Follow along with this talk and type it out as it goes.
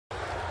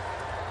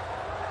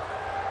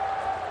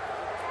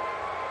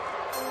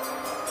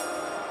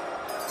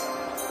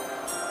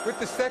With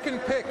the second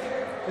pick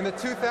in the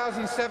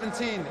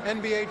 2017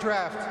 NBA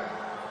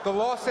Draft, the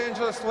Los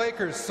Angeles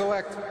Lakers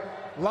select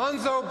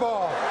Lonzo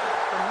Ball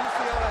from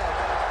UCLA.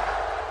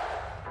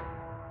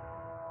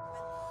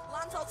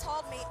 Lonzo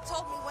told me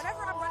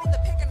whenever I'm running the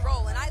pick and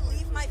roll and I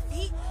leave my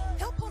feet,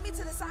 he'll pull me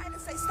to the side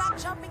and say, "Stop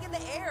jumping in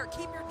the air,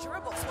 keep your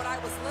dribbles." When I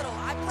was little,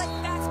 I played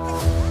fast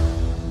pick.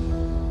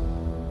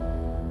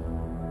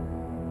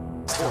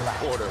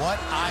 What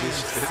I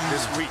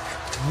this week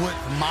with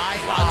my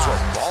Lonzo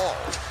eyes, Ball.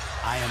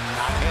 I am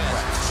not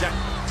impressed.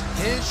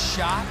 His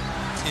shot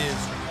is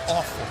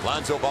awful.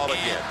 Lonzo Ball and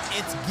again.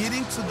 It's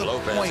getting to the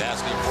Lopez point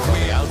asking for it on the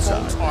where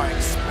outside. folks are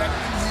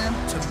expecting him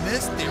to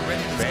miss. They're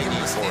ready to give him a Begging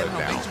for it standing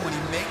now. ovation when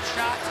he makes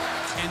shots,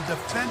 and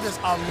defenders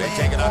are They laying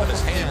take it out of off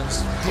his him,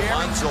 hands. daring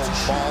Lonzo him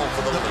to Ball shoot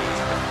for the lead.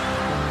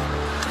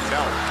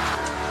 No.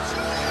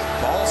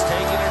 Ball's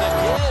taking it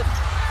again.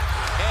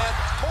 And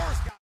Torres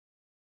got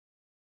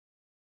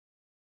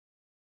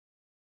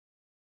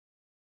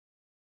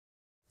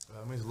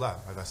it means a lot.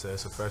 Like I said,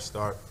 it's a fresh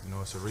start. You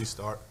know, it's a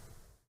restart.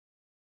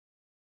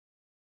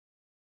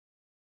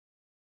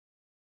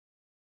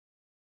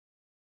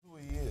 Who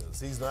he is.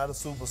 He's not a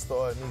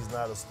superstar and he's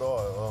not a star.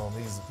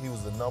 He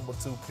was the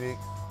 #2 pick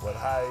with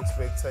high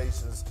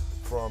expectations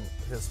from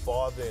his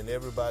father and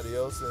everybody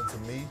else. And to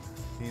me,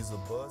 he's a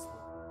bust.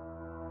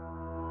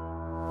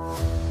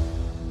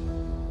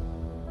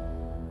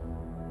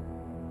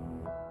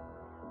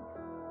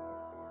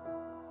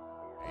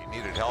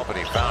 needed help, and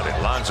he found it.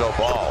 Lonzo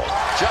Ball,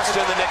 just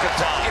in the nick of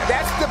time. And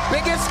that's the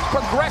biggest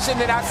progression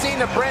that I've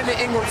seen of Brandon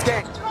Ingram's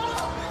game.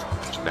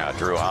 Now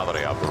Drew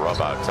Holiday off the rub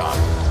out top.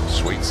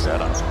 Sweet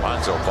setup.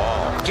 Lonzo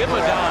Ball. Give him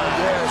a dime.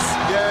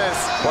 Yes.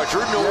 Boy,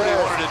 Drew knew what he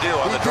wanted to do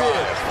on the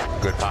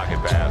drive. Good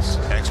pocket pass.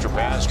 Extra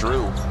pass,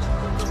 Drew.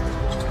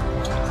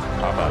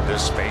 How about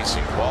this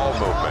spacing? Ball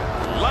movement.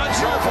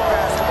 Lonzo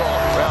Ball.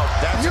 Well,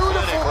 that's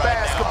Beautiful right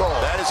basketball.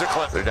 now. That is a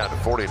clip. They're down to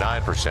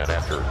 49%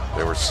 after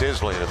they were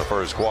sizzling in the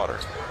first quarter.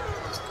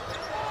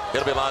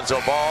 It'll be Lonzo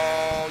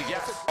Ball.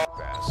 Yes.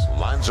 Pass.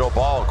 Lonzo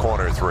Ball,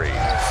 corner three.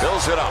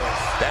 Fills it up.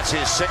 That's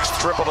his 6th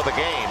triple of the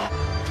game.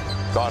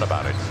 Thought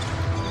about it.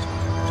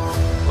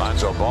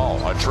 Lonzo Ball,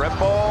 a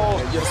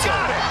triple. Yes, sir.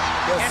 Got it.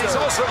 Yes, And he's sir.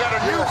 also got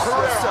a new Yes,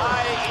 career yes, sir.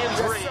 high in Yes,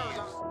 threes. sir.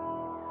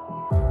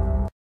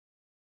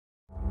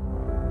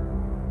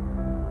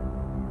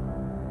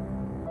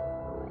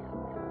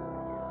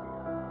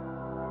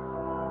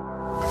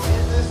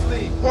 In this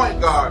league, point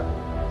guard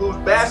whose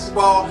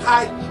basketball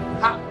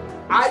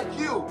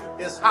IQ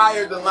is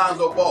higher than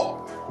Lonzo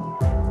Ball.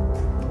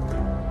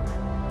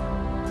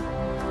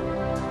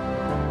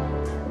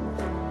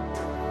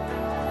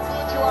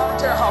 I don't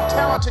care how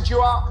talented you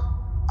are.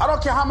 I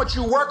don't care how much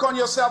you work on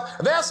yourself.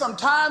 There are some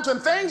times when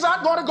things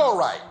aren't going to go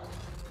right.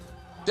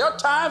 There are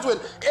times when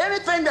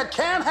anything that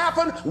can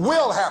happen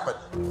will happen.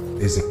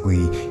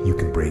 Physically, you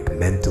can break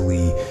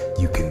mentally,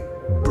 you can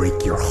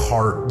break your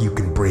heart, you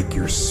can break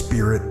your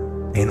spirit,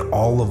 and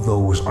all of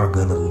those are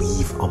gonna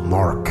leave a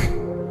mark.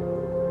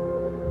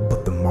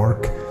 But the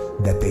mark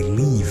that they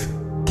leave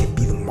can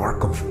be the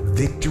mark of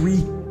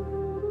victory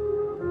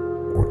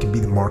or it can be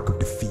the mark of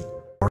defeat.